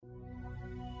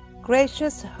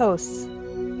gracious hosts,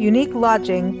 unique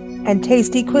lodging, and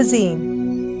tasty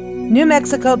cuisine. New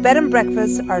Mexico bed and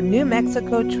breakfasts are New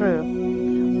Mexico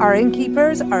true. Our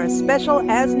innkeepers are as special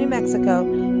as New Mexico,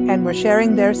 and we're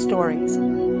sharing their stories.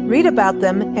 Read about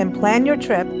them and plan your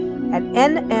trip at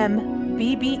nmbba.org.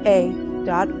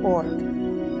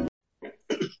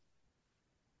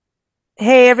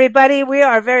 Hey, everybody. We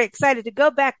are very excited to go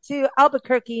back to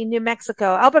Albuquerque, New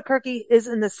Mexico. Albuquerque is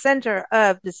in the center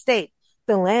of the state,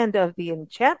 the land of the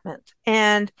enchantment.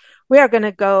 And we are going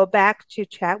to go back to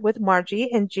chat with Margie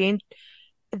and Jean.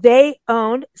 They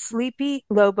own Sleepy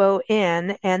Lobo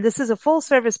Inn, and this is a full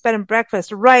service bed and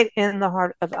breakfast right in the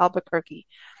heart of Albuquerque.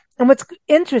 And what's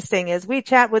interesting is we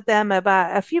chat with them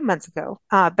about a few months ago,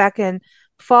 back in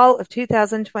fall of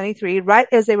 2023, right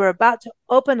as they were about to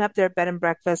open up their bed and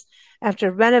breakfast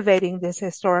after renovating this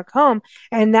historic home.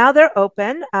 And now they're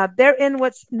open. They're in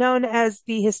what's known as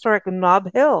the historic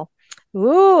Nob Hill.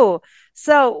 Ooh.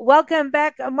 So welcome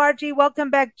back, Margie. Welcome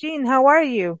back, Jean. How are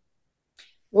you?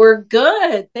 We're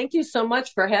good. Thank you so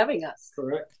much for having us.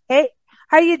 Correct. Hey,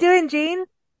 how you doing, Jean?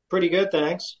 Pretty good,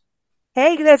 thanks.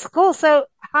 Hey, that's cool. So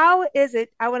how is it?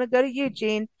 I want to go to you,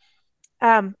 Jean.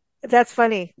 That's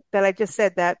funny that I just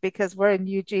said that because we're in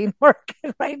Eugene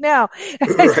working right now.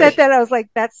 As I said that, I was like,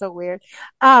 that's so weird.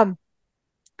 How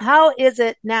is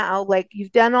it now? Like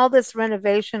you've done all this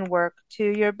renovation work to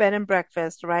your bed and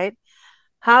breakfast, right?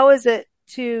 How is it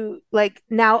to like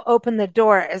now open the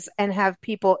doors and have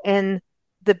people in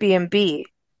the B&B?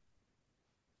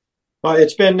 Well,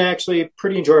 it's been actually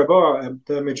pretty enjoyable.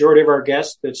 The majority of our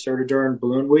guests that started during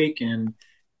Balloon Week and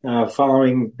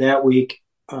following that week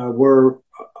were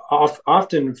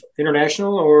often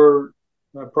international or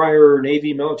prior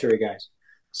Navy military guys.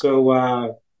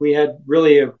 So we had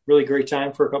really a really great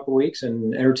time for a couple of weeks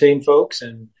and entertained folks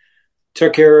and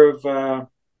took care of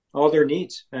all their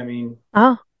needs. I mean,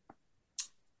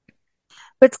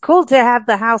 it's cool to have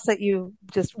the house that you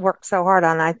just worked so hard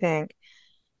on, I think.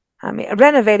 I mean,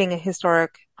 renovating a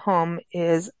historic home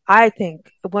is, I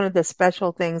think, one of the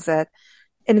special things that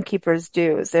innkeepers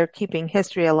do is they're keeping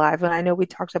history alive. And I know we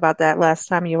talked about that last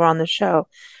time you were on the show.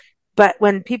 But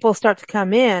when people start to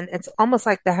come in, it's almost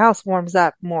like the house warms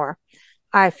up more,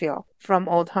 I feel, from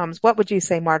old homes. What would you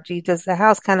say, Margie? Does the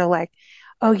house kind of like,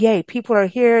 oh, yay, people are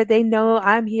here. They know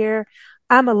I'm here.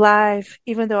 I'm alive,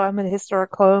 even though I'm in a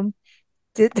historic home.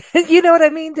 You know what I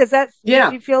mean? Did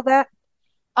you feel that?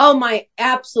 Oh,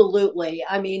 absolutely.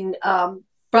 I mean,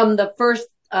 from the first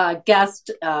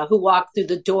guest who walked through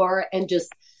the door and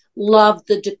just loved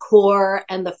the decor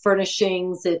and the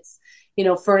furnishings. It's,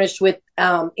 furnished with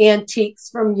antiques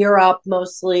from Europe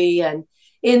mostly. And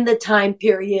in the time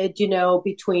period,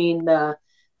 between the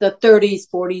 30s,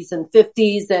 40s, and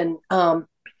 50s. And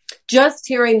just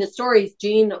hearing the stories,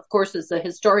 Gene, of course, is a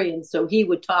historian, so he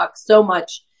would talk so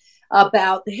much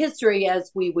about the history as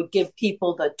we would give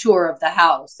people the tour of the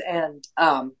house. And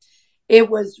it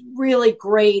was really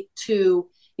great to,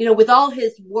 with all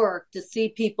his work, to see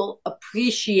people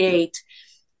appreciate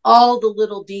all the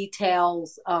little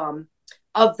details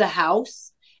of the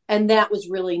house. And that was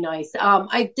really nice.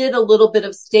 I did a little bit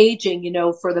of staging,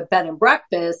 for the bed and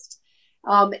breakfast.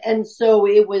 And so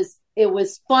it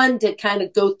was fun to kind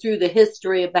of go through the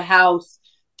history of the house,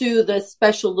 through the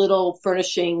special little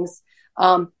furnishings,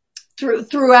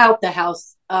 throughout the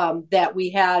house that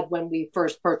we had when we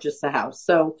first purchased the house.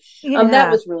 So that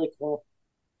was really cool.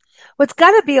 Well, it's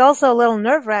got to be also a little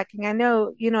nerve-wracking. I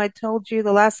know, I told you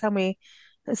the last time we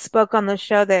spoke on the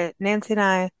show that Nancy and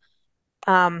I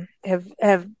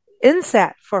have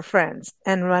insat for friends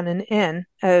and running in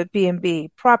a B&B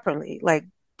properly, like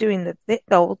doing the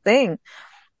whole thing.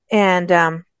 And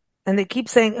they keep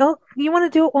saying, oh, you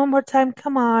want to do it one more time?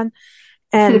 Come on.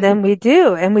 And then we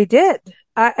do. And we did.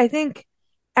 I think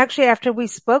actually after we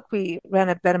spoke, we ran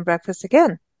a bed and breakfast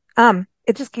again.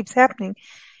 It just keeps happening.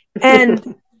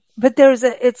 And, but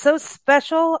it's so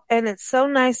special and it's so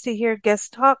nice to hear guests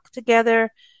talk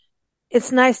together.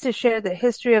 It's nice to share the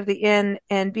history of the inn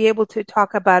and be able to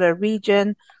talk about a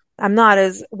region. I'm not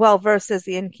as well versed as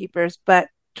the innkeepers, but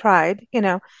tried,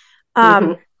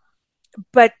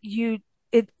 but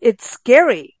it's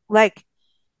scary. Like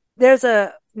there's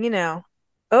a,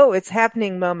 oh, it's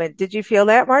happening moment. Did you feel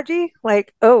that, Margie?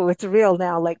 Like, oh, it's real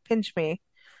now. Like, pinch me.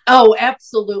 Oh,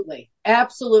 absolutely.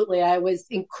 Absolutely. I was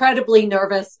incredibly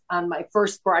nervous on my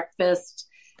first breakfast.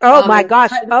 Oh my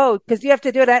gosh. Oh, because you have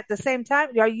to do it at the same time.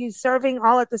 Are you serving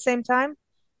all at the same time?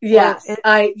 Yes. We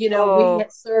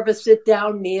had served a sit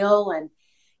down meal and,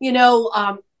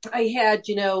 I had,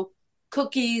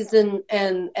 cookies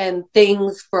and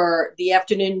things for the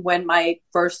afternoon when my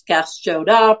first guest showed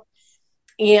up.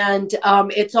 And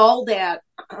it's all that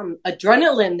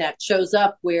adrenaline that shows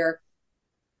up where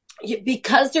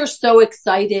because they're so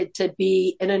excited to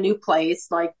be in a new place,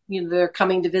 like, they're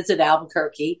coming to visit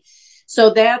Albuquerque. So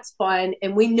that's fun.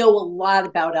 And we know a lot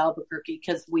about Albuquerque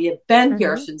because we have been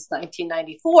here since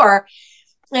 1994.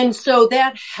 And so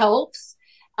that helps.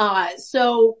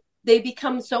 So they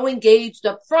become so engaged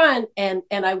up front. And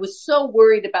I was so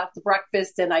worried about the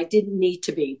breakfast, and I didn't need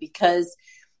to be, because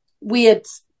we had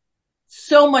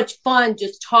so much fun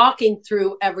just talking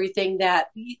through everything that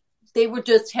they were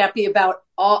just happy about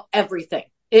everything.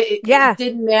 It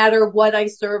didn't matter what I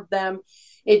served them.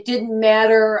 It didn't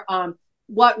matter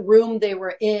what room they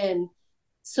were in.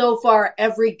 So far,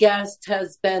 every guest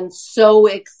has been so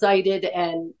excited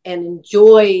and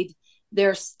enjoyed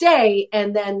their stay,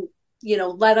 and then,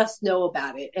 let us know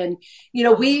about it. And,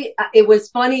 it was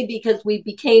funny because we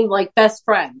became like best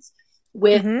friends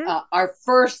with our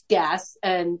first guests,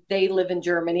 and they live in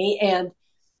Germany. And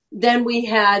then we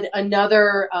had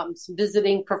another, some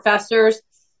visiting professors,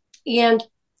 and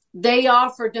they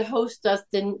offered to host us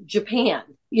in Japan,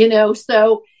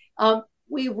 so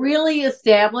we really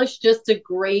established just a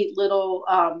great little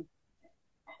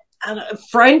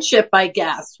friendship, I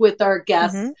guess, with our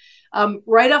guests.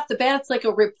 Right off the bat, it's like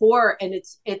a rapport, and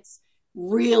it's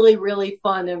really, really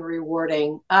fun and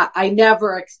rewarding. I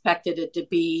never expected it to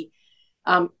be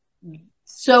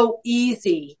so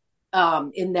easy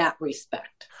in that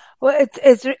respect. Well,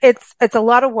 it's a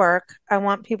lot of work. I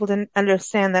want people to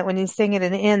understand that when you sing it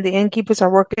in the inn, the innkeepers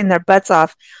are working their butts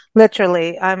off,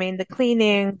 literally. I mean, the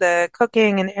cleaning, the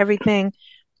cooking, and everything,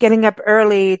 getting up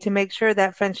early to make sure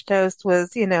that French toast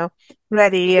was,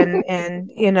 ready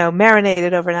and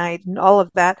marinated overnight and all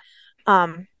of that.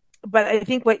 But I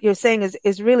think what you're saying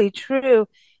is really true.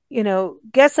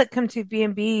 Guests that come to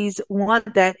B&Bs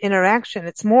want that interaction.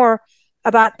 It's more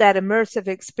about that immersive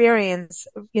experience.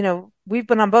 We've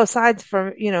been on both sides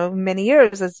for, many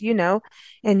years, as you know,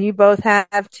 and you both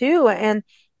have too. And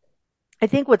I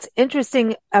think what's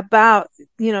interesting about,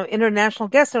 international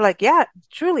guests are like, yeah,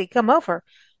 truly come over.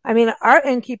 I mean, our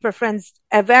innkeeper friends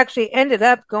have actually ended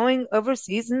up going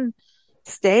overseas and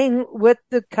staying with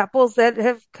the couples that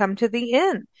have come to the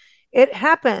inn. It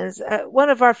happens. One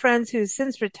of our friends who's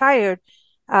since retired,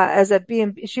 as a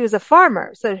B&B, she was a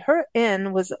farmer. So her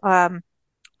inn was, on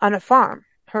a farm,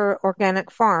 her organic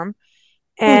farm.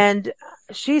 And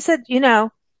she said,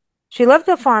 she loved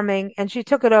the farming, and she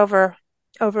took it over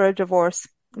a divorce.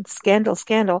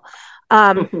 Scandal.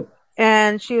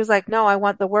 And she was like, no, I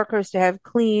want the workers to have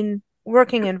clean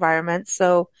working environments.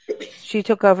 So she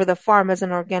took over the farm as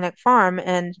an organic farm,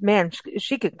 and man,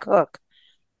 she could cook.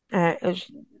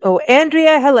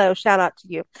 Andrea, hello, shout out to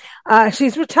you.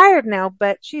 She's retired now,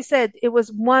 but she said it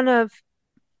was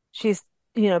she's,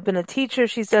 been a teacher.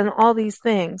 She's done all these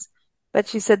things, but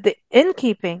she said the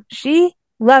innkeeping, she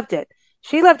loved it.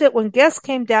 She loved it when guests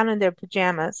came down in their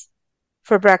pajamas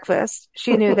for breakfast.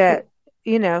 She knew that,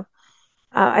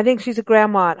 I think she's a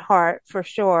grandma at heart for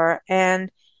sure. And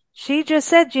she just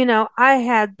said, I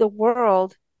had the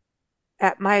world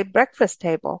at my breakfast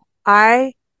table.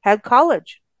 I had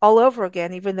college all over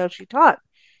again, even though she taught.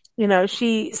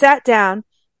 She sat down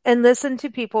and listened to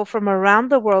people from around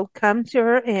the world come to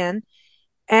her inn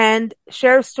and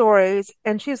share stories.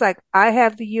 And she's like, I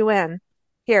have the UN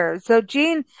here. So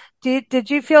Jean, did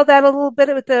you feel that a little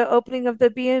bit with the opening of the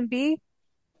B&B?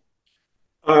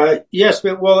 Yes,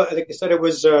 but well, like I said, it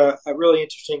was a really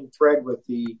interesting thread with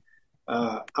the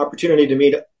opportunity to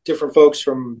meet different folks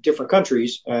from different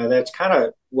countries. That's kind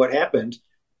of what happened.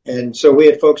 And so we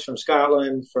had folks from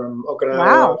Scotland, from Okinawa,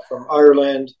 Wow. from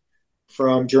Ireland,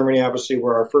 from Germany, obviously,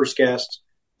 were our first guests.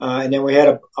 And then we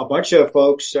had a bunch of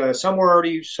folks. Some were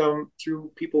already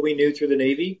through people we knew through the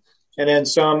Navy. And then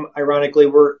some, ironically,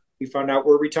 we found out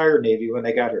were retired Navy when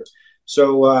they got here.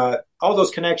 So all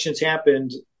those connections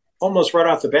happened almost right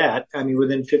off the bat. I mean,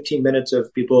 within 15 minutes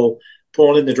of people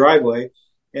pulling in the driveway.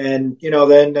 And,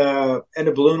 then end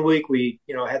of Balloon Week, we,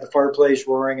 had the fireplace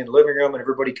roaring in the living room, and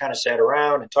everybody kind of sat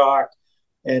around and talked.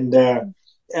 And a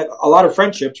lot of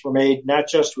friendships were made, not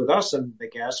just with us and the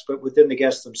guests, but within the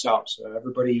guests themselves.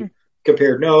 Everybody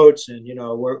compared notes and,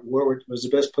 where was the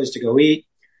best place to go eat.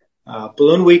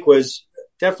 Balloon Week was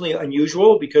definitely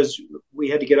unusual because we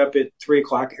had to get up at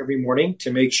 3:00 every morning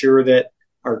to make sure that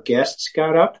our guests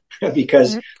got up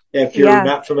because if you're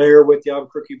not familiar with the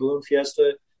Albuquerque Balloon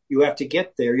Fiesta, you have to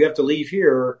get there. You have to leave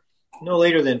here no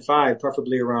later than 5,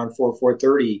 preferably around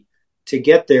 4:30 to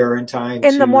get there in time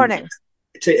in the morning.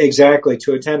 To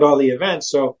attend all the events.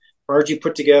 So Margie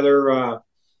put together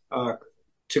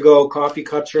to-go coffee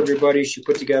cups for everybody. She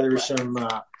put together some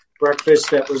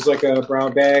breakfast that was like a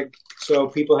brown bag So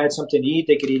people had something to eat.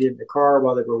 They could eat it in the car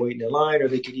while they were waiting in line, or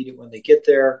they could eat it when they get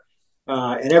there.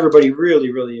 And everybody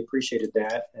really, really appreciated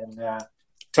that. And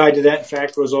tied to that, in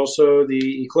fact, was also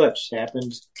the eclipse.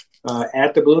 Happened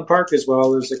at the balloon park as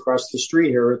well as across the street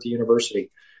here at the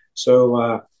university.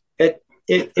 So it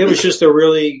was just a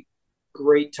really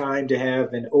great time to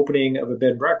have an opening of a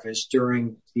bed and breakfast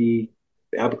during the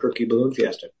Albuquerque Balloon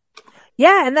Fiesta.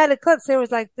 Yeah, and that eclipse,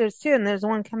 there's two, and there's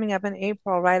one coming up in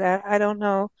April, right? I don't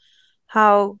know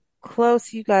how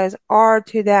close you guys are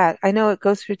to that. I know it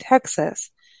goes through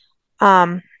Texas.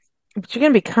 Um, but you're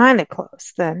going to be kind of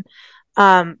close then.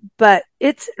 But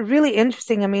it's really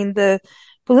interesting. I mean, the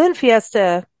Balloon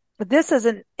Fiesta, this is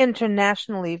an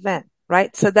international event,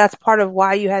 right? So that's part of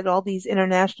why you had all these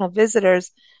international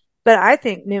visitors. But I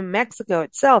think New Mexico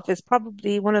itself is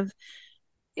probably one of,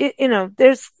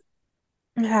 there's,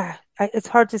 it's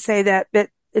hard to say that, but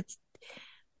it's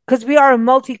because we are a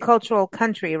multicultural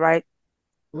country, right?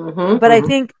 Mm-hmm. But I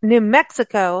think New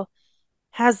Mexico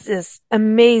has this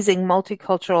amazing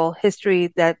multicultural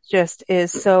history that just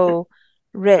is so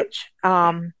rich.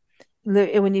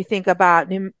 When you think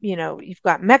about, you've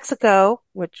got Mexico,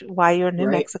 which why you're in New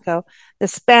Right. Mexico, the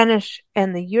Spanish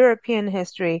and the European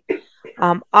history.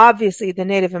 Obviously the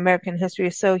Native American history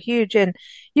is so huge, and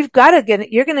you're going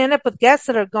to end up with guests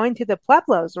that are going to the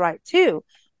Pueblos, right, too,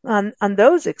 on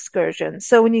those excursions.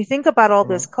 So when you think about all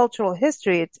this cultural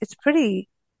history, it's pretty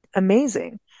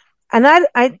amazing. And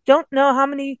I don't know how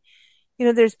many,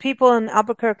 there's people in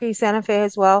Albuquerque, Santa Fe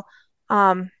as well,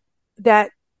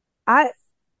 that I,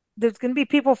 there's going to be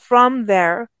people from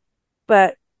there,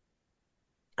 but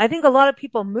I think a lot of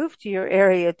people move to your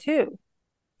area too,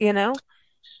 that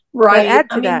Right. add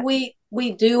I to mean, that.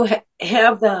 we do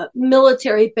have the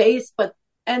military base, but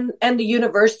and the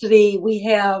university. We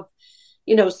have,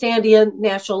 Sandia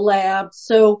National Lab.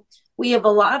 So we have a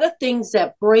lot of things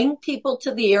that bring people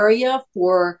to the area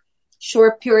for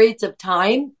short periods of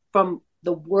time from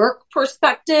the work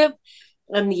perspective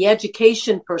and the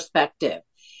education perspective.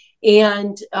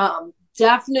 And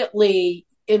definitely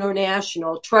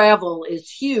international travel is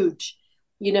huge,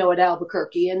 at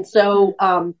Albuquerque. And so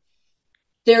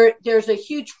there's a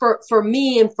huge for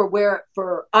me and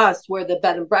for us where the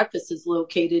bed and breakfast is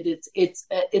located.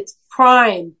 It's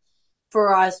prime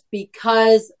for us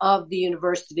because of the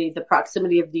university, the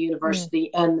proximity of the Mm. university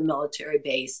and the military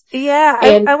base, Yeah,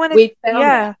 and I want to, we found that.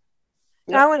 yeah,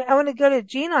 Yep. I want to go to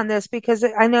Jean on this because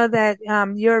I know that,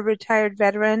 you're a retired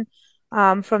veteran,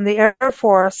 from the Air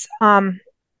Force, and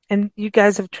you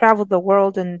guys have traveled the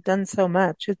world and done so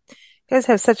much. You guys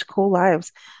have such cool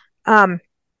lives. Um,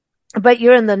 but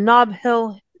you're in the Nob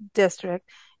Hill district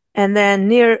and then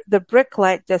near the Brick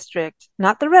Light district,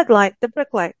 not the red light, the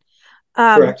Brick Light.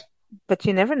 Um, Correct. but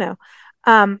you never know.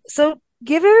 So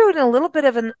give everyone a little bit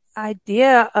of an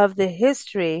idea of the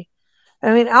history.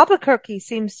 I mean, Albuquerque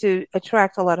seems to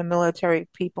attract a lot of military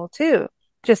people too,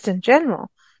 just in general.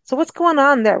 So what's going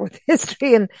on there with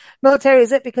history and military?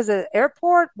 Is it because of the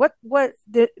airport? What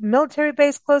the military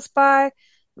base close by?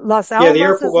 Los Yeah, the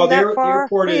Alamos airport. Well, isn't that far,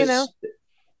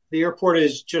 the airport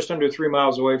is just under 3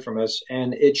 miles away from us,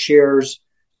 and it shares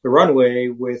the runway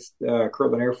with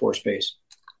Kirtland Air Force Base,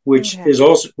 Okay.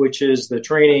 which is the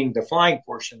training. The flying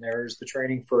portion there is the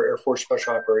training for Air Force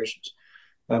Special Operations.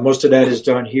 Most of that is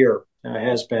done here.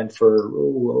 Has been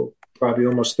for probably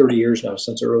almost 30 years now,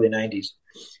 since the early 90s.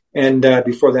 And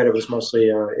before that, it was mostly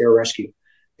air rescue.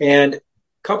 And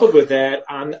coupled with that,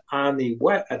 on the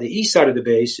east side of the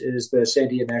base is the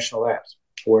Sandia National Labs,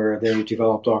 where they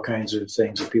developed all kinds of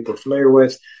things that people are familiar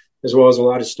with, as well as a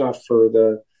lot of stuff for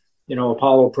the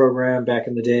Apollo program back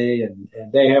in the day. And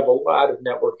they have a lot of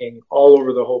networking all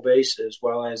over the whole base, as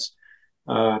well as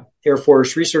Air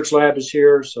Force Research Lab is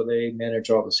here, so they manage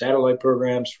all the satellite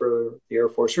programs for the Air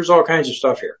Force. There's all kinds of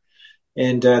stuff here,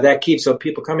 and that keeps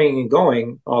people coming and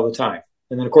going all the time.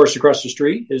 And then, of course, across the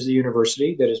street is the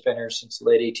university that has been here since the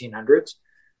late 1800s.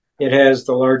 It has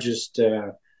the largest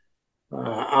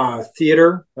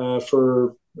theater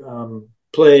for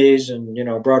plays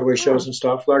and Broadway shows Oh, and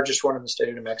stuff. Largest one in the state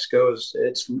of New Mexico.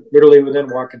 It's literally within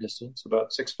walking distance,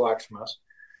 about 6 blocks from us.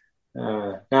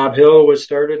 Nob Hill was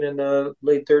started in the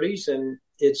late 30s, and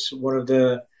it's one of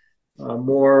the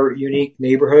more unique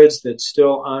neighborhoods that's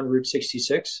still on Route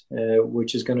 66,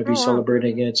 which is going to be oh wow.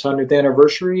 celebrating its 100th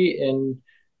anniversary in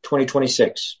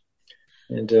 2026.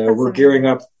 And That's we're gearing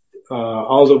amazing. up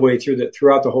all the way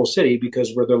throughout the whole city,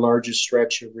 because we're the largest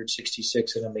stretch of Route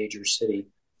 66 in a major city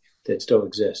that still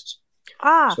exists.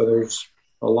 Ah, So there's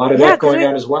a lot of yeah, that because going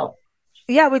on as well.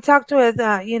 we talked with,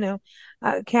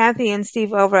 Kathy and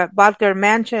Steve over at Bodker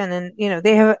Mansion, and,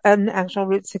 they have an actual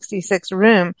Route 66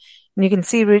 room. And you can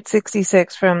see Route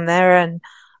 66 from there. And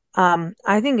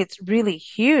I think it's really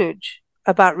huge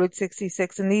about Route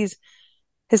 66 and these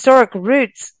historic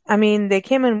routes. I mean, they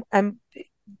came in,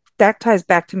 that ties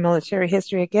back to military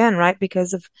history again, right?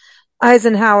 Because of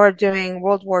Eisenhower during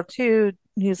World War II,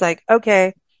 he was like,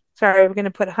 okay, sorry, we're going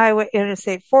to put Highway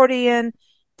Interstate 40 in.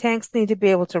 Tanks need to be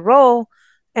able to roll.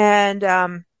 And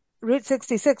Route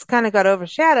 66 kind of got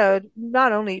overshadowed,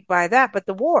 not only by that, but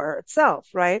the war itself,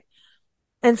 right?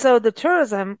 And so the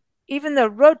tourism, even though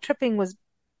road tripping was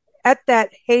at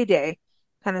that heyday,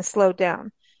 kind of slowed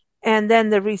down. And then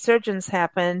the resurgence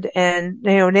happened. And,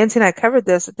 Nancy and I covered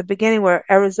this at the beginning where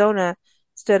Arizona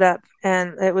stood up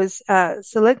and it was,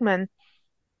 Seligman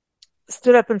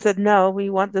stood up and said, no, we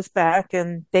want this back.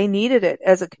 And they needed it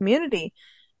as a community.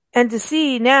 And to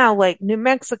see now like New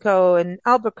Mexico and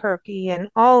Albuquerque and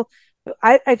all,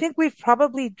 I think we've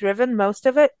probably driven most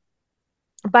of it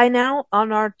by now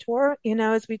on our tour,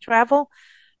 as we travel.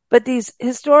 But these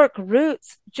historic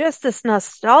routes, just this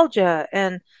nostalgia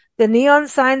and the neon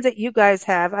signs that you guys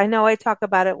have. I know I talk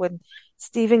about it when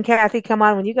Steve and Kathy come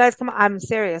on. When you guys come on, I'm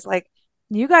serious. Like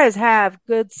you guys have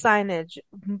good signage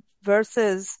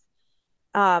versus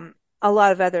a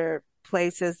lot of other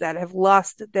places that have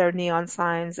lost their neon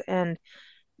signs. And,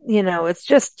 it's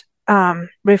just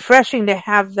refreshing to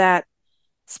have that,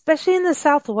 especially in the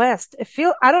Southwest.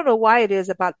 I don't know why it is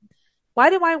about, why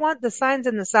do I want the signs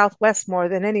in the Southwest more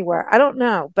than anywhere? I don't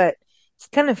know, but it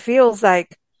kind of feels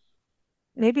like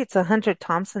maybe it's a Hunter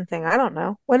Thompson thing. I don't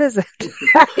know. What is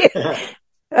it?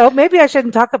 Oh, maybe I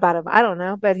shouldn't talk about him. I don't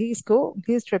know, but he's cool.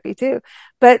 He's trippy too.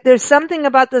 But there's something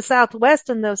about the Southwest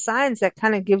and those signs that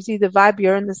kind of gives you the vibe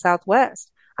you're in the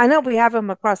Southwest. I know we have them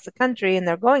across the country and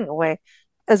they're going away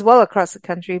as well across the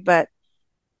country, but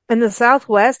in the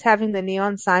Southwest, having the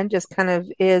neon sign just kind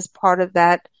of is part of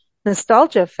that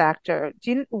nostalgia factor.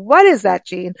 What is that,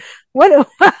 Gene? What,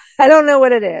 I don't know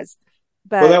what it is,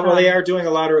 but, Well, they are doing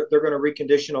they're going to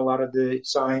recondition a lot of the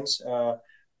signs,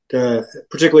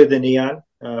 particularly the neon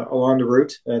along the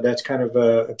route. That's kind of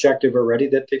objective already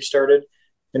that they've started.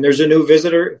 And there's a new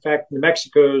visitor. In fact, New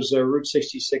Mexico's Route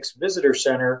 66 Visitor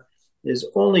Center is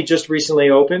only just recently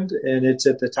opened, and it's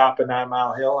at the top of 9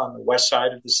 Mile Hill on the west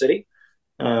side of the city,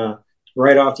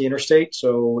 right off the interstate.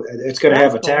 So it's going to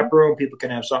have a tap room. People can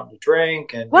have something to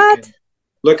drink, and they can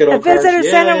look at a visitor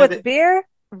center with beer.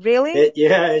 Really?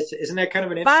 Isn't that kind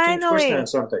of an interesting twist on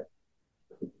something?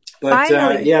 But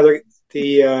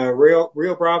the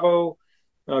Rio Bravo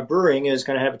Brewing is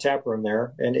going to have a tap room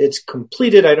there, and it's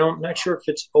completed. I'm not sure if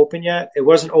it's open yet. It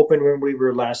wasn't open when we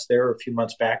were last there a few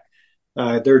months back.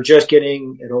 They're just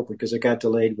getting it open because it got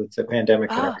delayed with the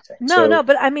pandemic and everything. No,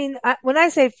 but I mean, when I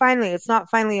say finally, it's not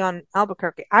finally on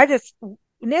Albuquerque.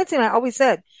 Nancy and I always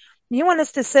said, you want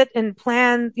us to sit and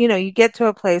plan, you get to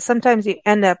a place. Sometimes you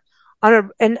end up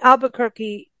and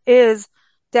Albuquerque is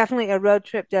definitely a road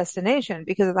trip destination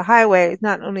because of the highway,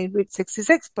 not only Route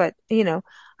 66, but,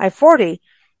 I-40.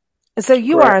 So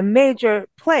you are a major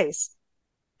place.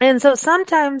 And so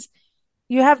sometimes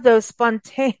you have those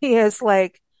spontaneous,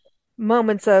 like,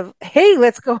 moments of, hey,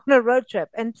 let's go on a road trip.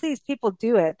 And please, people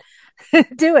do it.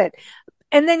 Do it.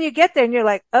 And then you get there and you're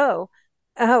like, oh,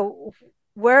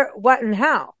 where, what, and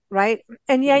how, right?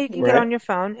 And you can get on your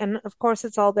phone and of course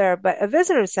it's all there. But a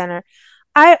visitor center,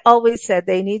 I always said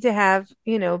they need to have,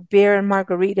 beer and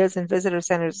margaritas and visitor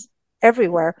centers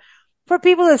everywhere for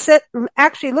people to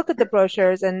actually look at the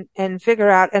brochures and figure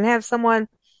out and have someone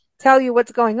tell you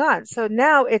what's going on. So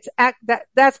now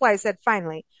that's why I said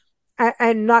finally.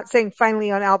 I'm not saying finally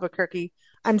on Albuquerque.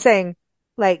 I'm saying,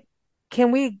 like,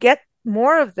 can we get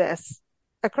more of this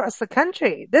across the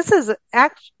country? This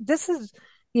is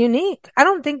unique. I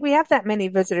don't think we have that many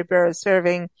visitor bureaus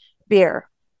serving beer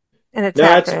in a tap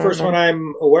room. No, it's the first one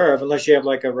I'm aware of, unless you have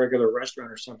like a regular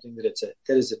restaurant or something that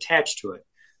is attached to it.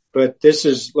 But this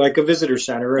is like a visitor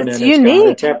center, and then it's got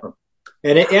a tap room.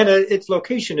 And its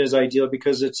location is ideal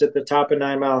because it's at the top of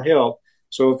 9 Mile Hill.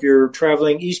 So if you're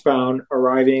traveling eastbound,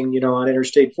 arriving, on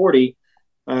Interstate 40,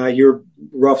 you're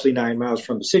roughly 9 miles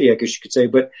from the city, I guess you could say.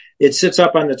 But it sits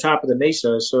up on the top of the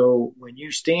mesa. So when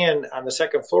you stand on the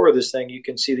second floor of this thing, you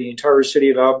can see the entire city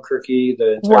of Albuquerque,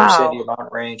 the entire Sandy Mountain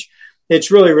Range. It's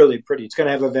really, really pretty. It's going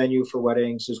to have a venue for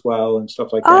weddings as well and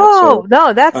stuff like that. Oh,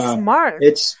 no, that's smart.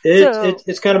 It's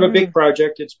kind of a big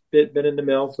project. It's been in the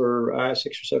mill for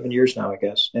 6 or 7 years now, I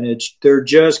guess. And they're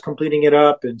just completing it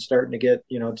up and starting to get,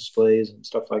 displays and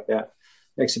stuff like that,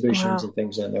 exhibitions and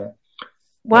things in there.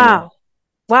 Wow.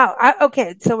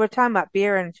 Okay. So we're talking about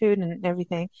beer and food and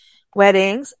everything.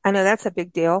 Weddings. I know that's a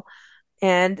big deal.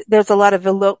 And there's a lot of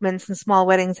elopements and small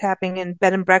weddings happening in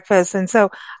bed and breakfast. And so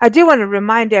I do want to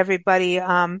remind everybody,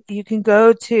 you can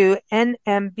go to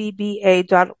nmbba.org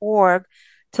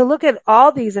to look at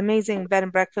all these amazing bed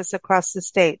and breakfasts across the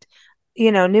state.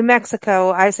 You know, New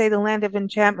Mexico, I say the land of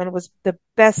enchantment was the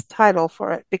best title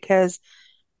for it because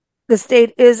the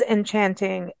state is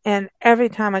enchanting. And every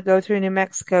time I go through New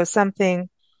Mexico, something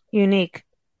unique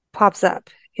pops up,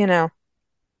 you know.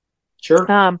 Sure.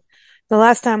 The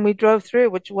last time we drove through,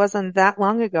 which wasn't that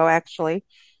long ago, actually,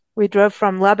 we drove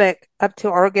from Lubbock up to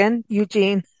Oregon,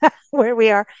 Eugene, where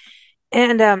we are.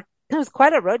 And, it was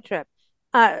quite a road trip.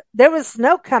 There was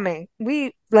snow coming.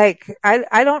 I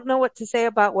don't know what to say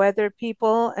about weather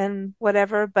people and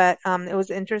whatever, but, it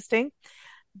was interesting.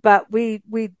 But we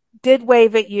did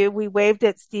wave at you. We waved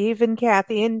at Steve and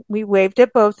Kathy, and we waved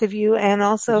at both of you, and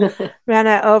also ran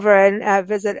over and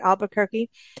visit Albuquerque.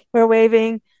 We're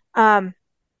waving,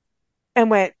 and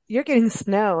went, "You're getting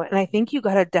snow," and I think you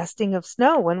got a dusting of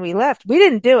snow when we left. We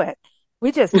didn't do it.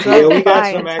 We just Yeah, we drove got by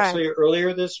in some time. actually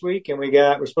earlier this week, and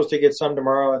we're supposed to get some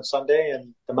tomorrow and Sunday.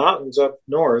 And the mountains up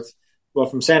north, well,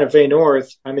 from Santa Fe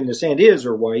north, I mean, the Sandias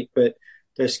are white, but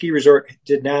the ski resort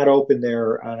did not open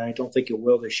there, and I don't think it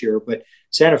will this year. But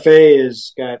Santa Fe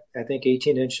has got, I think,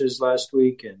 18 inches last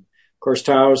week, and of course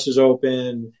Taos is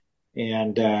open,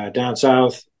 and down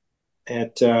south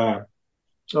at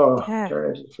Yeah.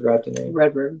 sorry, I forgot the name.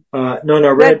 Red River.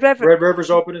 No, Red River. Red River's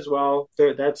open as well.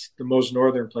 That's the most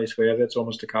northern place we have. That's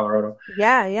almost to Colorado.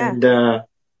 Yeah, yeah. And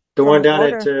It's the on one the down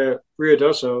at border. Rio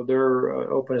Doso, they're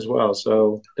open as well.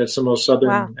 So that's the most Wow.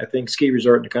 southern, I think, ski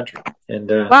resort in the country. And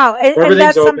Wow. And everything's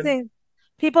that's open. something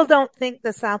people don't think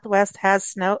the Southwest has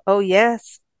snow. Oh,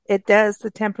 yes, it does. The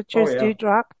Oh temperatures yeah. do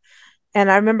drop. And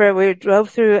I remember we drove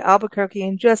through Albuquerque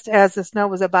and just as the snow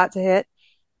was about to hit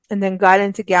and then got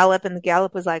into Gallup and the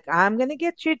Gallup was like, "I'm going to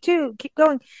get you too. Keep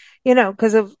going," you know,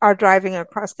 because of our driving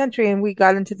across country and we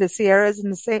got into the Sierras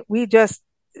and we just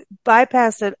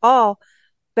bypassed it all,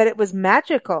 but it was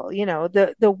magical. You know,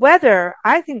 the weather,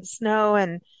 I think snow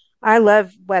and I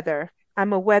love weather.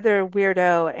 I'm a weather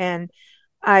weirdo. And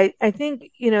I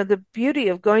think, you know, the beauty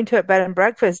of going to a bed and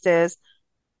breakfast is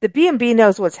the B&B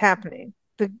knows what's happening.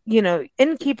 You know,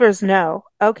 innkeepers know,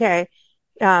 okay,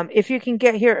 if you can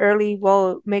get here early,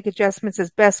 we'll make adjustments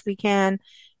as best we can.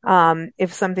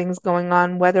 If something's going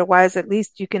on weather-wise, at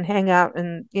least you can hang out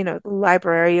in, you know, the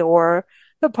library or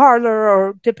the parlor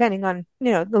or depending on,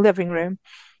 you know, the living room,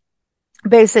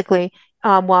 basically,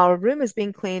 while a room is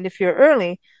being cleaned if you're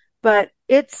early. But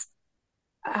it's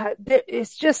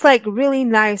just like really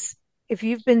nice if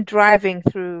you've been driving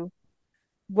through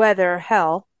weather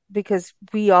hell, because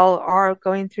we all are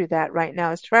going through that right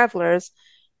now as travelers,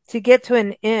 to get to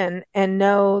an inn and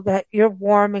know that you're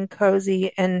warm and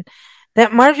cozy and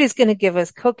that Marjorie's going to give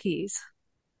us cookies,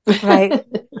 right?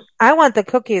 I want the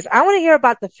cookies. I want to hear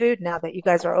about the food now that you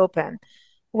guys are open.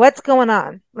 What's going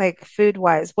on, like food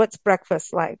wise? What's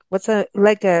breakfast like? What's a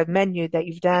menu that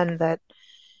you've done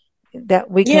that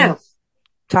we Yeah. can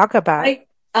talk about?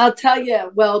 I'll tell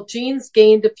you, well, Gene's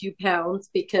gained a few pounds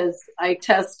because I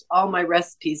test all my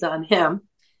recipes on him.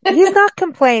 He's not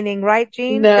complaining, right,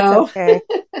 Gene? It's No. okay.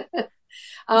 It's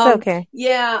okay.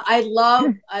 Yeah, I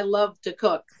love to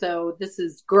cook. So this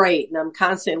is great. And I'm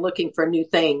constantly looking for new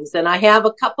things. And I have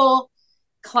a couple,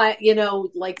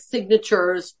 like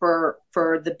signatures for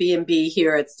the B&B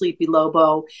here at Sleepy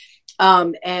Lobo.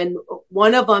 And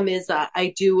one of them is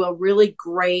I do a really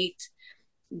great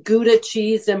Gouda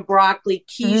cheese and broccoli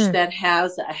quiche that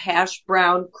has a hash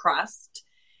brown crust.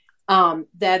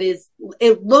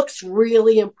 It looks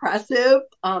really impressive.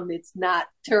 It's not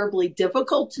terribly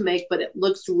difficult to make, but it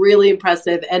looks really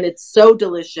impressive and it's so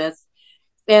delicious.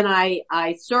 And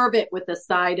I serve it with a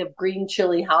side of green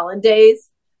chili hollandaise,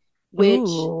 which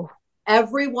Ooh.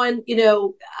 everyone, you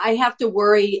know, I have to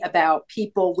worry about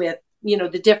people with, you know,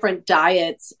 the different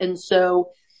diets. And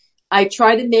so I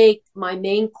try to make my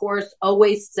main course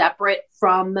always separate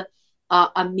from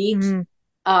a meat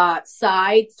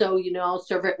side. So, you know, I'll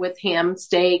serve it with ham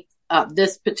steak.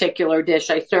 This particular dish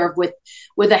I serve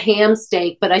with a ham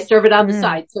steak, but I serve it on the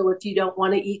side. So if you don't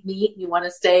want to eat meat and you want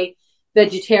to stay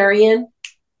vegetarian,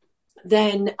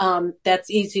 then that's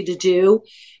easy to do.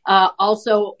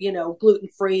 Also, you know, gluten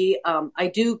free. I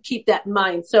do keep that in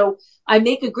mind. So I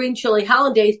make a green chili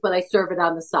hollandaise, but I serve it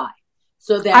on the side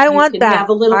so that I you want can that. have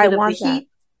a little I bit of the want that. heat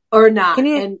or not.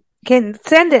 Can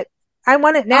send it? I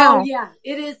want it Oh now. yeah,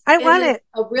 it is. I It want is it.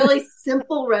 a really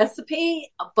simple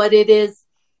recipe, but it is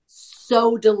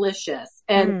so delicious.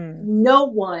 And no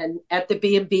one at the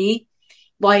B&B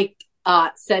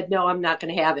said, no, I'm not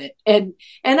going to have it. And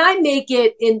I make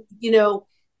it in, you know,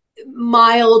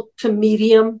 mild to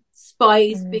medium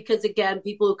spice Mm. because again,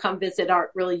 people who come visit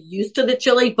aren't really used to the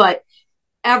chili, but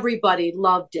everybody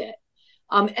loved it.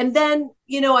 And then,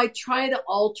 I try to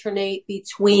alternate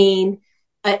between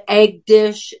an egg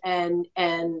dish and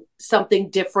something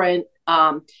different.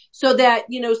 So that,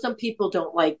 some people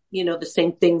don't like, the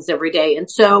same things every day. And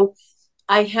so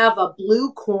I have a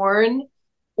blue corn,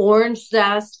 orange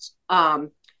zest,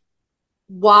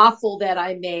 waffle that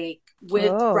I make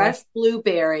with Oh, fresh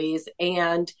blueberries,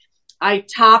 and I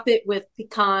top it with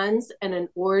pecans and an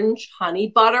orange honey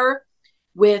butter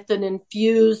with an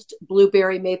infused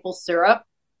blueberry maple syrup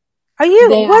are you,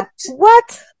 that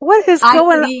what is I could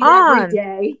going eat every on?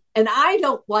 day. And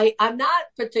I'm not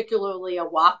particularly a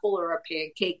waffle or a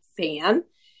pancake fan.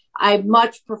 I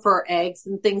much prefer eggs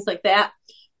and things like that.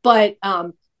 But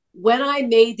when I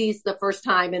made these the first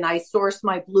time, and I sourced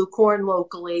my blue corn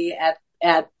locally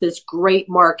at this great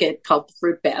market called the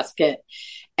Fruit Basket,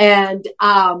 and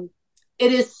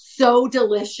it is so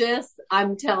delicious.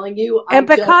 I'm telling you, And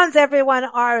pecans, everyone,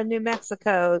 are a New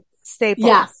Mexico staple.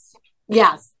 yes,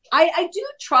 yes. I do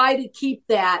try to keep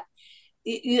that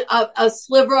a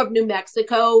sliver of New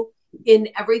Mexico in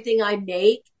everything I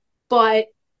make, but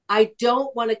I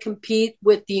don't want to compete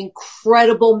with the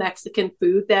incredible Mexican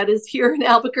food that is here in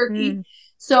Albuquerque. Mm,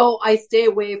 So I stay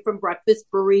away from breakfast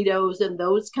burritos and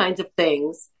those kinds of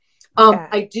things. yeah.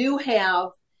 I do have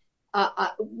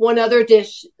one other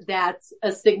dish that's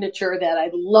a signature that I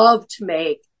love to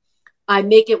make. I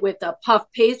make it with a puff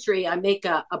pastry. I make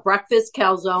a breakfast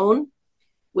calzone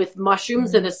with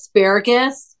mushrooms and Mm,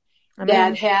 asparagus I'm that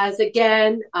in. has,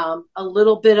 again, a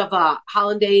little bit of a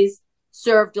hollandaise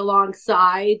served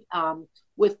alongside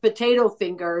with potato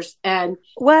fingers. And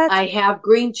What? I have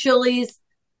green chilies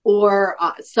or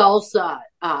salsa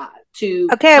to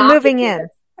Okay, I'm top it moving with, in.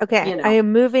 Okay, you I know.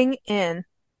 am moving in.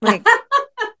 Like,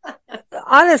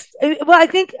 honest. Well, I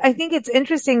think it's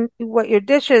interesting what your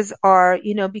dishes are,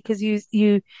 because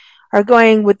you are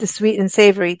going with the sweet and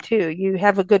savory too. You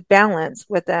have a good balance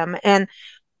with them. And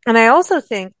I also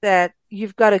think that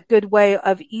you've got a good way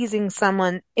of easing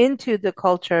someone into the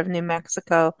culture of New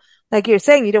Mexico. Like you're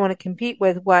saying, you don't want to compete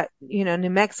with what, New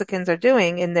Mexicans are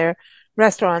doing in their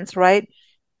restaurants, right?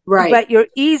 Right, But you're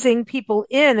easing people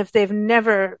in if they've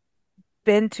never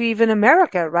been to even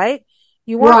America, right?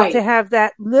 You want to right, have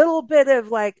that little bit of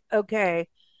like, okay,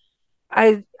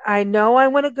 I know I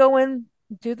want to go and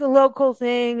do the local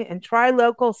thing and try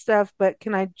local stuff, but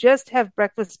can I just have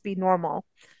breakfast be normal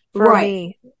for right,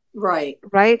 me, right.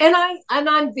 right? And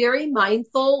I'm very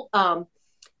mindful.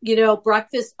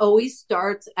 Breakfast always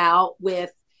starts out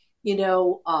with, you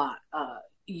know, uh, uh,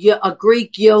 a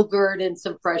Greek yogurt and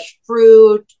some fresh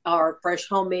fruit or fresh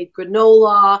homemade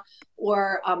granola.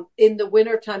 Or in the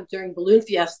wintertime during Balloon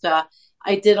Fiesta,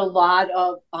 I did a lot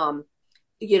of,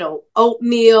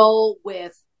 oatmeal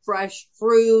with fresh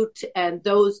fruit and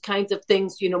those kinds of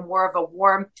things, more of a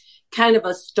warm kind of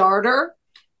a starter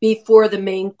before the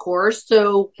main course.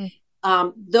 So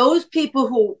those people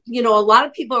who, a lot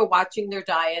of people are watching their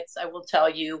diets, I will tell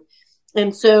you.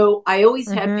 And so I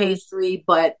always had Mm-hmm. pastry,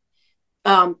 but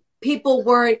people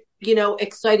weren't,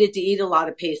 excited to eat a lot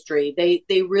of pastry.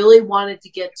 They really wanted to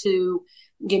get to,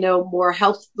 more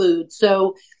health food.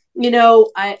 So,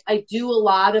 I do a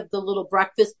lot of the little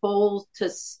breakfast bowls to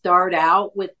start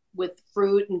out with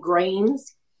fruit and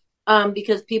grains,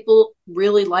 because people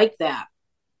really like that.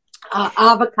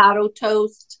 Avocado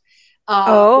toast,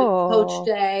 with poached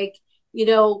Oh, egg. You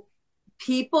know,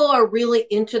 people are really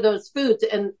into those foods,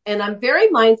 and I'm very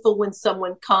mindful when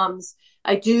someone comes.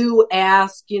 I do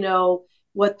ask,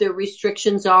 what their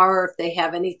restrictions are, if they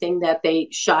have anything that they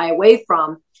shy away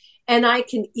from, and I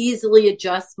can easily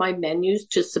adjust my menus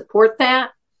to support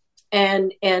that.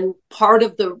 And part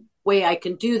of the way I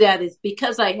can do that is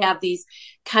because I have these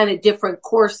kind of different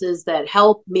courses that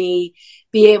help me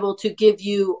be able to give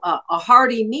you a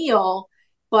hearty meal,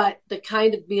 but the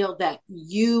kind of meal that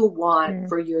you want mm,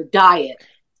 for your diet,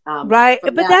 right.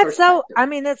 from But that that's perspective. I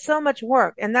mean, that's so much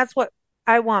work. And that's what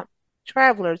I want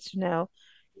travelers to know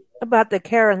about the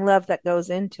care and love that goes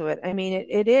into it. I mean,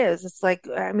 it is. It's like,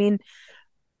 I mean,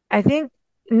 I think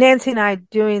Nancy and I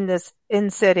doing this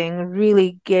in sitting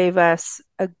really gave us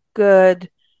a good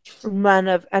run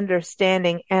of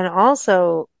understanding and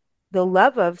also the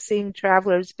love of seeing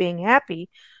travelers being happy.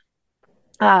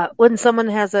 When someone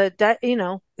has they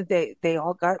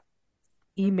all got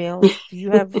emails.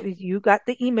 You got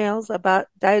the emails about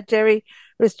dietary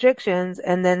restrictions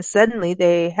and then suddenly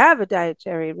they have a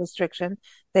dietary restriction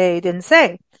they didn't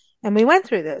say. And we went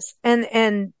through this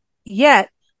and yet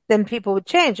then people would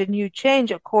change and you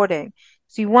change according.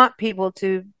 So you want people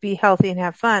to be healthy and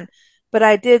have fun. but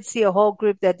I did see a whole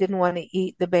group that didn't want to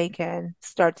eat the bacon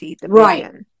start to eat the Right.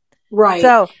 bacon. Right.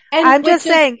 So And I'm just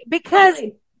which is saying, because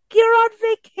fine. you're on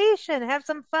vacation, have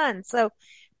some fun. So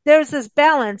there's this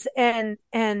balance, and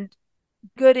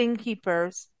good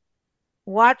innkeepers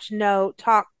watch, know,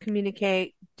 talk,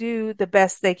 communicate, do the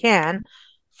best they can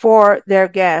for their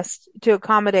guests to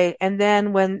accommodate. And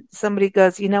then when somebody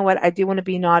goes, you know what, I do want to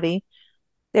be naughty,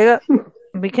 they go,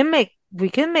 we can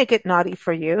make it naughty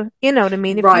for you. You know what I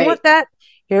mean? If you Right. want that,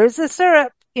 here's the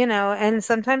syrup, and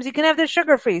sometimes you can have the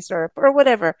sugar-free syrup or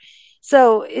whatever.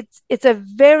 So it's a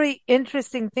very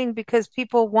interesting thing because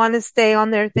people want to stay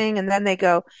on their thing, and then they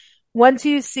go, once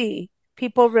you see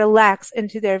people relax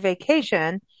into their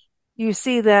vacation, you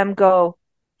see them go,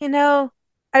 you know,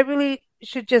 I really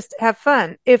should just have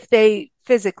fun if they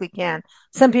physically can.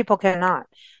 Some people cannot.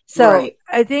 So Right.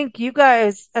 I think you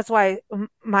guys, that's why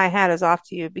my hat is off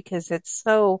to you, because it's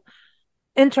so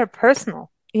interpersonal.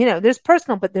 There's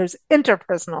personal, but there's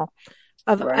interpersonal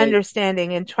of Right.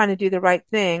 understanding and trying to do the right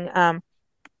thing.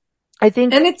 I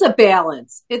think, And it's a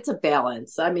balance. It's a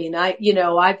balance. I mean,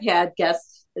 I've had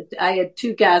guests, I had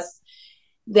two guests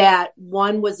that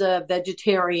one was a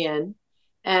vegetarian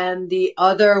and the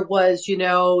other was,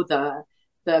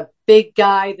 the big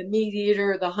guy, the meat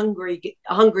eater, the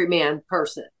hungry man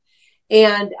person.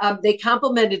 And they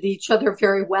complemented each other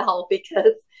very well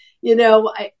because, in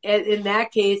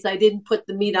that case, I didn't put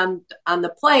the meat on the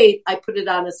plate. I put it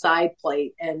on a side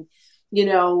plate, and you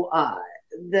know, uh,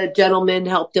 the gentleman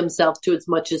helped himself to as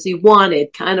much as he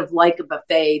wanted, kind of like a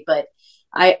buffet. But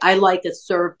I like a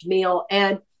served meal,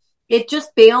 and it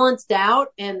just balanced out.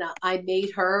 And I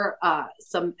made her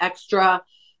some extra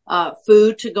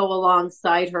food to go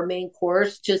alongside her main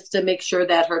course, just to make sure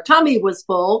that her tummy was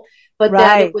full, but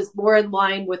that it right. was more in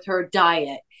line with her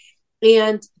diet.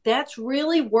 And that's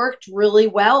really worked really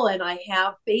well. And I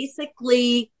have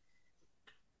basically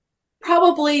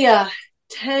probably a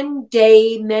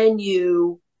 10-day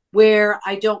menu where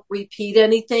I don't repeat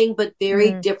anything, but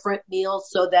very Mm, different meals,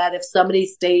 so that if somebody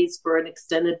stays for an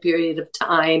extended period of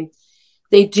time,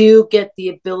 they do get the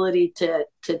ability to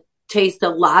taste a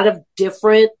lot of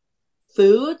different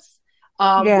foods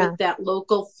with yeah. that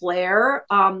local flair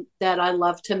that I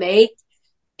love to make.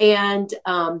 And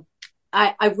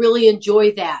I really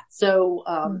enjoy that. So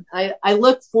Mm. I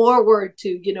look forward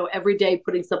to, every day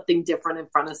putting something different in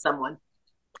front of someone.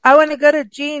 I want to go to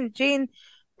Jean. Jean,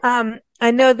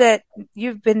 I know that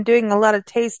you've been doing a lot of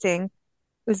tasting.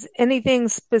 Is anything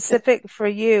specific for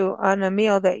you on a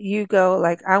meal that you go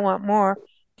like, I want more?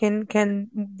 Can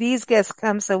these guests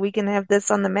come so we can have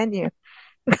this on the menu?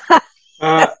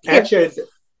 Yeah. Actually,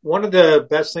 one of the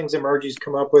best things that Margie's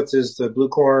come up with is the blue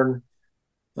corn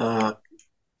uh,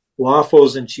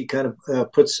 waffles, and she kind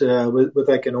of puts with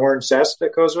like an orange zest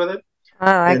that goes with it,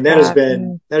 I like and that.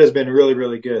 Mm. that has been really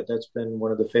really good. That's been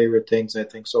one of the favorite things I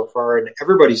think so far, and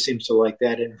everybody seems to like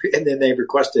that, and then they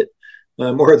request it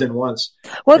more than once.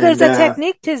 Well, there's And a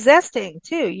technique to zesting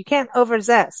too. You can't over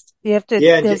zest. There's a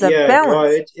yeah, no,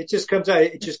 balance. it just comes out.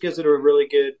 It just gives it a really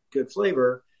good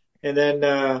flavor. And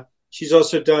then she's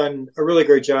also done a really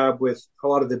great job with a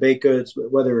lot of the baked goods,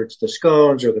 whether it's the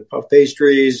scones or the puff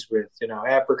pastries with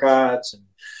apricots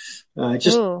and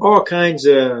just Ooh, all kinds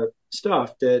of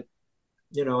stuff that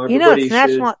it's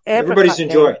National everybody's Apricot Day.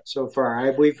 enjoyed so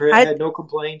far. We've I, had no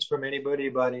complaints from anybody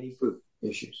about any food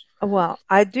issues. well,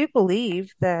 I do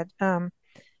believe that,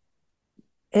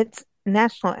 it's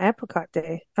National Apricot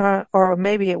Day, or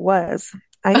maybe it was.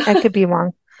 I could be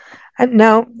wrong.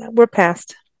 No, we're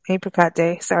past Apricot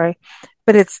Day. Sorry.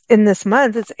 But it's in this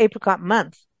month. It's Apricot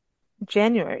month.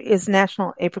 January is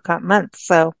National Apricot Month.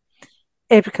 So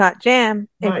apricot jam,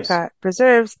 Nice. apricot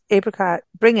preserves, apricot,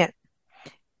 bring it.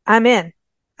 I'm in.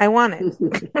 I want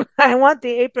it. I want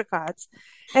the apricots.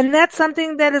 And that's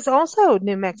something that is also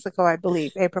New Mexico, I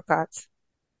believe, apricots.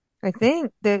 I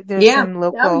think there's Yeah. some Oh,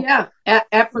 local. yeah.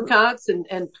 Apricots and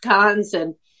pecans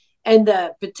and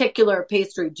the particular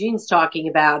pastry Jean's talking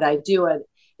about.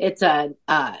 It's a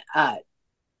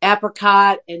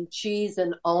apricot and cheese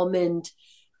and almond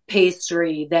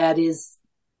pastry that is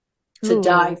to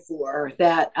die Ooh. for,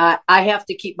 that I have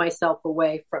to keep myself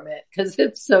away from it because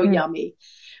it's so Mm. yummy.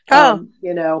 Oh, Um,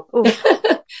 you know, ooh.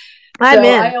 I'm so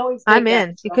in. I always I'm make in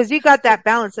extra. because you got that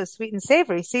balance of sweet and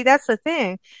savory. See, that's the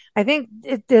thing. I think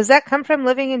does that come from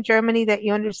living in Germany that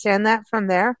you understand that from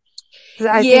there? 'Cause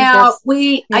I think Yeah, that's,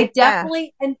 I yeah.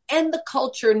 definitely, and the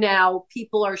culture now,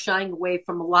 people are shying away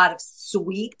from a lot of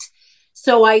sweet.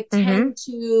 So I Mm-hmm. tend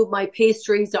to, my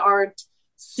pastries aren't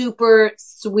super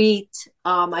sweet.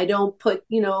 I don't put,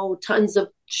 tons of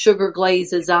sugar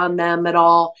glazes on them at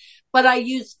all, but I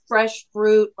use fresh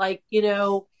fruit, like,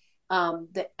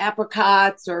 the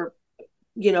apricots or,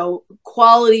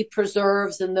 quality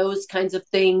preserves and those kinds of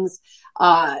things.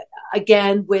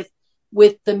 Again, with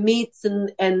the meats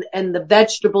and the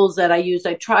vegetables that I use,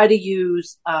 I try to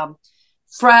use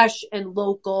fresh and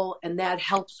local, and that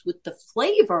helps with the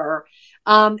flavor.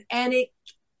 And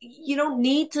you don't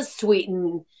need to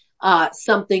sweeten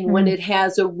something when it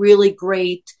has a really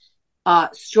great,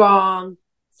 strong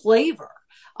flavor.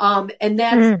 And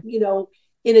that's,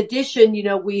 in addition,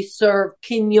 we serve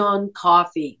pinon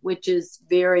coffee, which is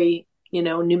very,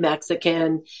 New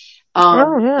Mexican.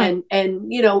 And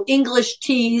English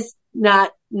teas,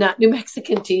 not New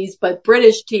Mexican teas, but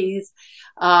British teas,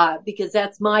 because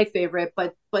that's my favorite,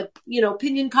 but,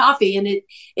 pinon coffee. And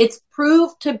it's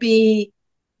proved to be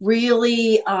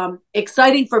really,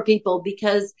 exciting for people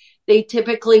because they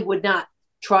typically would not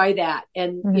try that.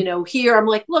 And, here I'm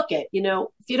like, look if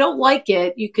you don't like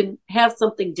it, you can have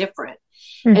something different.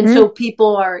 And so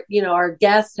people are, our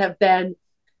guests have been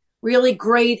really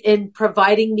great in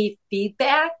providing me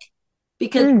feedback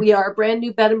because we are a brand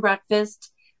new bed and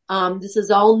breakfast. This is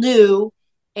all new,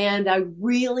 and I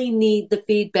really need the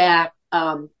feedback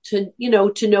to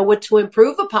know what to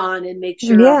improve upon and make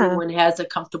sure everyone has a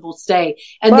comfortable stay.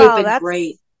 And they've been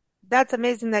great. That's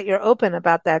amazing that you're open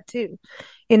about that too.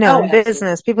 In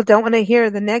business, people don't want to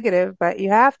hear the negative, but you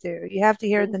have to. You have to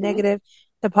hear the negative,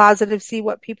 the positive, see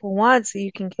what people want so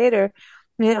you can cater.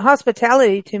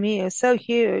 Hospitality to me is so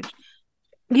huge.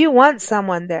 You want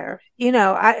someone there.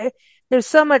 There's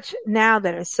so much now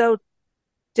that is so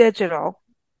digital,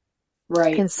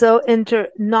 right, and so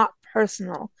not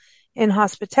personal in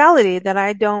hospitality that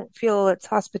I don't feel it's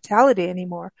hospitality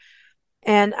anymore.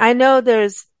 And I know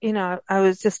there's, I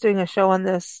was just doing a show on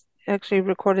this, actually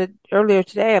recorded earlier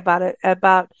today about it,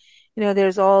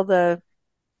 there's all the,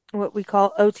 what we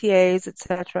call OTAs,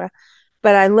 etc.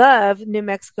 But I love New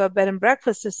Mexico Bed and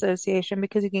Breakfast Association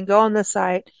because you can go on the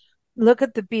site, look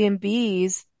at the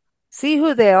B&Bs, see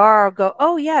who they are, go,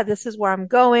 oh yeah, this is where I'm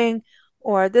going,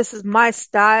 or this is my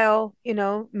style.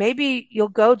 Maybe you'll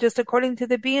go just according to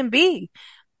the B&B,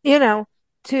 to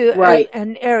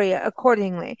an area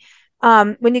accordingly.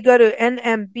 When you go to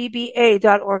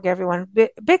nmbba.org, everyone,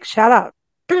 big shout out,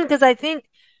 because I think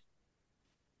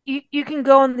you can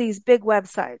go on these big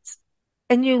websites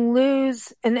and you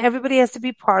lose, and everybody has to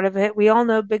be part of it. We all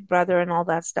know Big Brother and all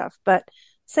that stuff, but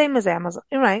same as Amazon,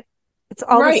 right? It's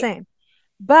all the same.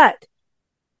 But,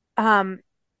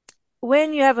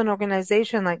 when you have an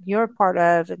organization like you're part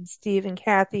of, and Steve and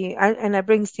Kathy, I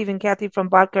bring Steve and Kathy from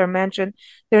Vodka Mansion.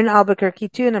 They're in Albuquerque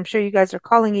too, and I'm sure you guys are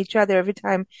calling each other every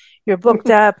time you're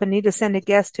booked up and need to send a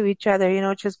guest to each other,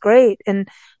 which is great. And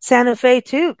Santa Fe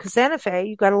too, because Santa Fe,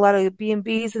 you got a lot of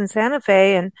B&Bs in Santa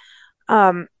Fe, and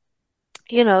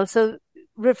so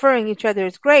referring each other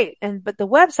is great. But the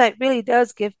website really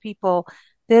does give people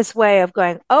this way of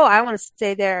going, oh, I want to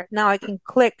stay there. Now I can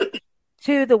click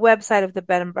to the website of the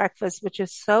bed and breakfast, which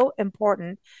is so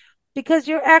important because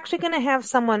you're actually going to have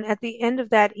someone at the end of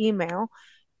that email,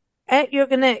 and you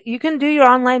can do your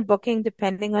online booking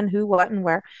depending on who, what, and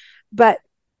where. But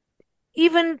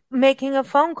even making a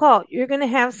phone call, you're going to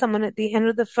have someone at the end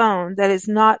of the phone that is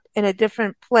not in a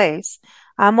different place.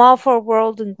 I'm all for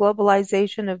world and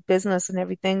globalization of business and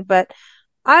everything, but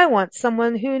I want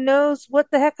someone who knows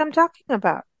what the heck I'm talking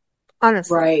about,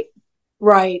 honestly.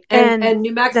 Right. And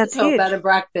New Mexico Bed and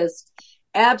Breakfast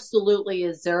absolutely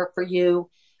is there for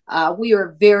you. We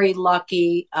are very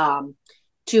lucky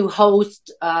to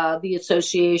host the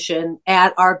association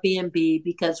at our B&B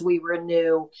because we were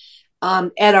new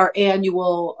at our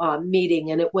annual meeting,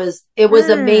 and it was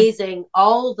amazing.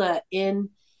 All the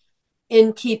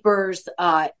innkeepers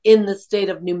in the state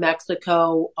of New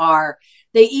Mexico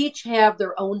they each have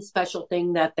their own special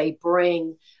thing that they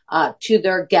bring to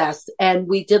their guests. And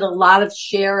we did a lot of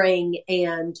sharing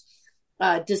and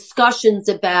discussions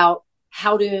about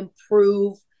how to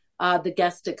improve the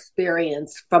guest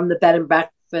experience from the bed and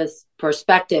breakfast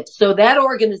perspective. So that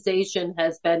organization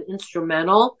has been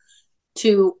instrumental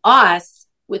to us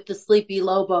with the Sleepy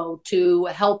Lobo to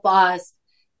help us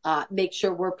make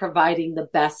sure we're providing the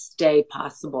best stay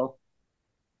possible.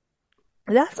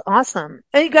 That's awesome.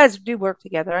 And you guys do work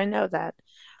together. I know that.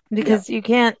 Because you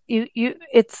can't,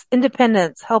 it's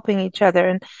independence, helping each other.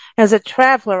 And as a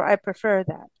traveler, I prefer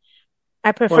that.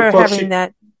 I prefer having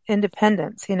that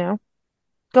independence, Go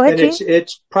ahead, and Gene.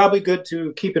 it's probably good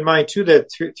to keep in mind too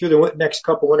that through the next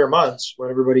couple winter months, when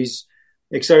everybody's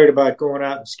excited about going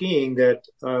out and skiing, that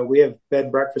we have bed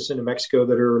and breakfasts in New Mexico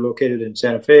that are located in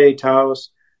Santa Fe,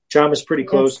 Taos. Chama's pretty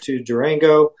close to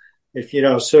Durango.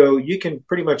 So you can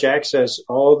pretty much access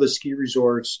all the ski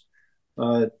resorts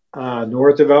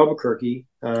north of Albuquerque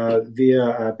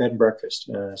via bed and breakfast.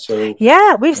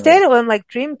 Yeah, we've stayed at one like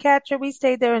Dreamcatcher. We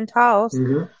stayed there in Taos.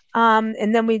 Mhm.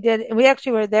 And then we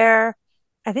actually were there.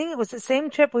 I think it was the same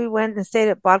trip we went and stayed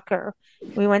at Bodker.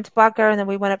 We went to Bodker and then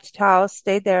we went up to Taos,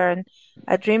 stayed there and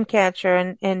at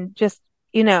Dreamcatcher and just,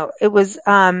 it was,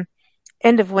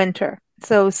 end of winter.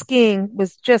 So skiing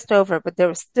was just over, but there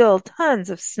was still tons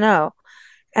of snow.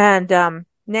 And,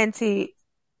 Nancy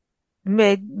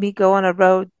made me go on a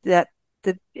road that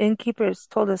the innkeepers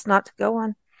told us not to go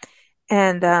on.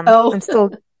 And Oh,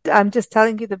 I'm just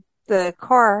telling you, the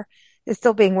car is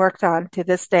still being worked on to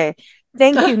this day.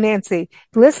 Thank you, Nancy.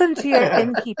 Listen to your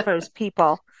innkeepers,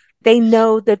 people. They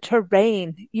know the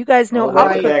terrain. You guys know Oh, they have the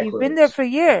right, Albuquerque. back You've been there roads. for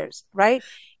years, right?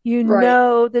 You right.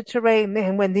 know the terrain.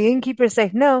 And when the innkeepers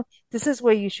say, no, this is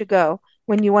where you should go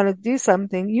when you want to do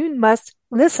something, you must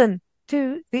listen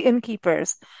to the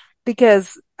innkeepers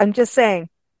because I'm just saying,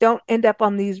 don't end up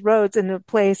on these roads in a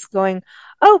place going,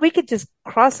 oh, we could just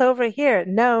cross over here.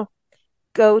 No,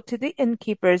 go to the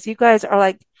innkeepers. You guys are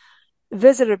like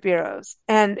visitor bureaus.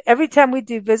 And every time we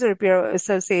do visitor bureau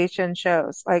association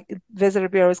shows, like visitor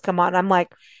bureaus come on, I'm like,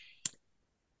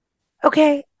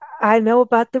 okay, I know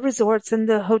about the resorts and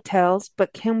the hotels,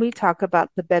 but can we talk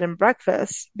about the bed and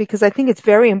breakfast? Because I think it's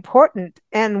very important.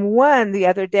 And one the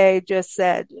other day just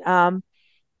said,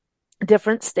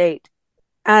 different state,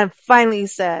 and finally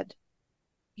said,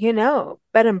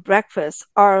 bed and breakfasts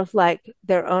are like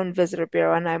their own visitor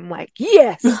bureau. And I'm like,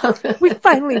 yes, we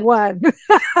finally won.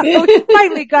 We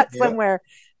finally got Yeah. somewhere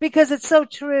because it's so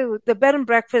true. The bed and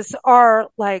breakfasts are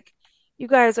like, you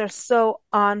guys are so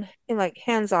on and like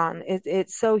hands on.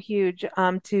 It's so huge,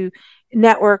 to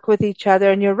network with each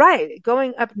other. And you're right.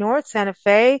 Going up north, Santa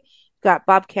Fe, got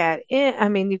Bobcat Inn. I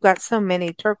mean, you've got so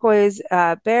many Turquoise,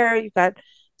 Bear. You've got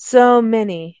so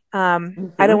many. I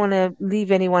don't Mhm. want to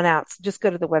leave anyone out. So just go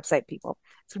to the website, people.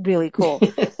 It's really cool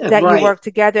that you Right. work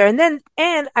together.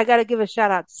 And I got to give a shout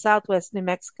out to Southwest New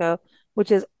Mexico,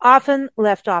 which is often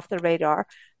left off the radar.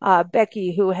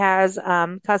 Becky, who has,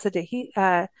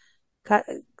 Ca-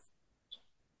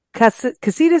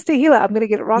 Casitas de Gila. I'm going to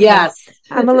get it wrong now. Yes.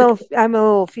 I'm a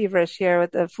little feverish here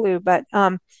with the flu, but,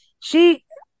 she,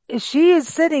 she is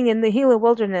sitting in the Gila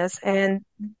wilderness and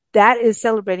that is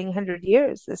celebrating 100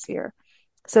 years this year.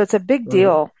 So it's a big Mhm.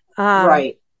 deal.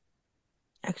 Right.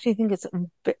 Actually,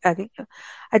 I think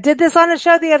I did this on a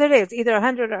show the other day. It's either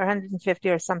 100 or 150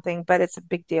 or something, but it's a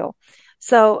big deal.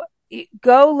 So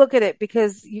go look at it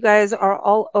because you guys are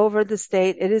all over the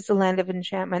state. It is the land of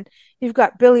enchantment. You've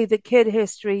got Billy the Kid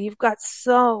history. You've got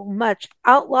so much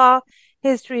outlaw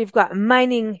history. You've got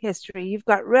mining history. You've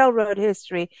got railroad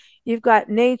history. You've got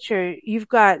nature. You've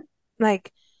got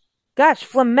like gosh,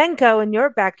 flamenco in your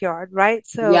backyard, right?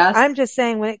 So I'm Yes. just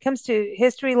saying when it comes to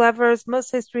history lovers,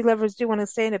 most history lovers do want to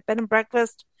stay in a bed and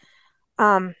breakfast,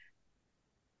 um,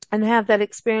 and have that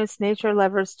experience. Nature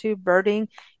lovers too, birding.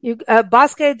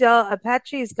 Bosque del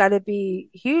Apache's got to be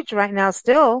huge right now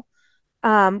still,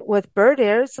 with bird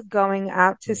airs going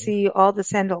out to Mhm. see all the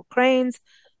sandal cranes.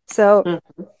 So Mhm.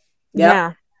 Yep.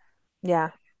 yeah, yeah,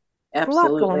 it's a lot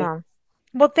going Absolutely. on.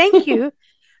 Well, thank you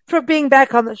for being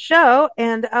back on the show.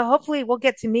 And hopefully we'll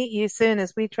get to meet you soon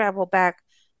as we travel back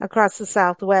across the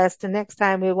Southwest. And next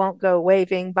time we won't go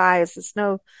waving by as the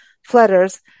snow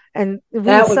flutters. And we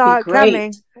That would be saw it great.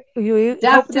 coming. You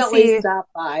hope to Definitely see. stop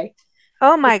by.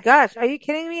 Oh my gosh. Are you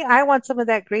kidding me? I want some of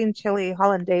that green chili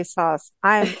hollandaise sauce.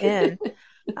 I'm in.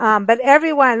 But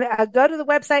everyone, go to the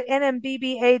website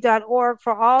nmbba.org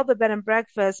for all the bed and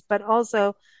breakfast, but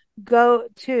also go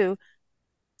to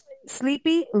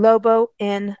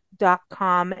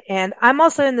sleepyloboinn.com. And I'm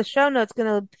also in the show notes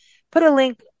going to put a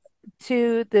link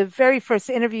to the very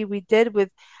first interview we did with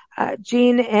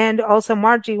Jean and also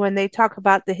Margie when they talk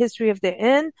about the history of the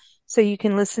inn. So you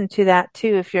can listen to that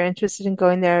too. If you're interested in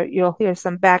going there, you'll hear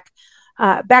some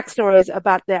backstories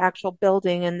about the actual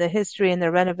building and the history and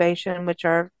the renovation, which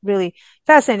are really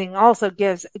fascinating. Also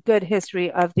gives a good history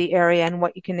of the area and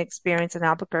what you can experience in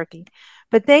Albuquerque.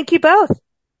 But thank you both.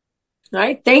 All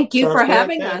right. Thank you Sounds for good.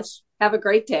 having us. Thanks. Have a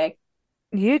great day.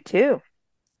 You too.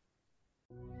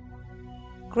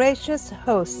 Gracious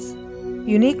hosts,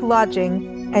 unique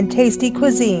lodging, and tasty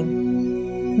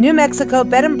cuisine. New Mexico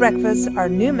bed and breakfasts are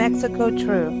New Mexico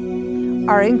true.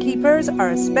 Our innkeepers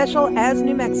are as special as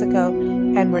New Mexico,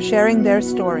 and we're sharing their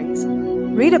stories.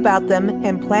 Read about them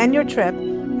and plan your trip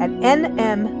at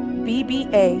nmbba.org.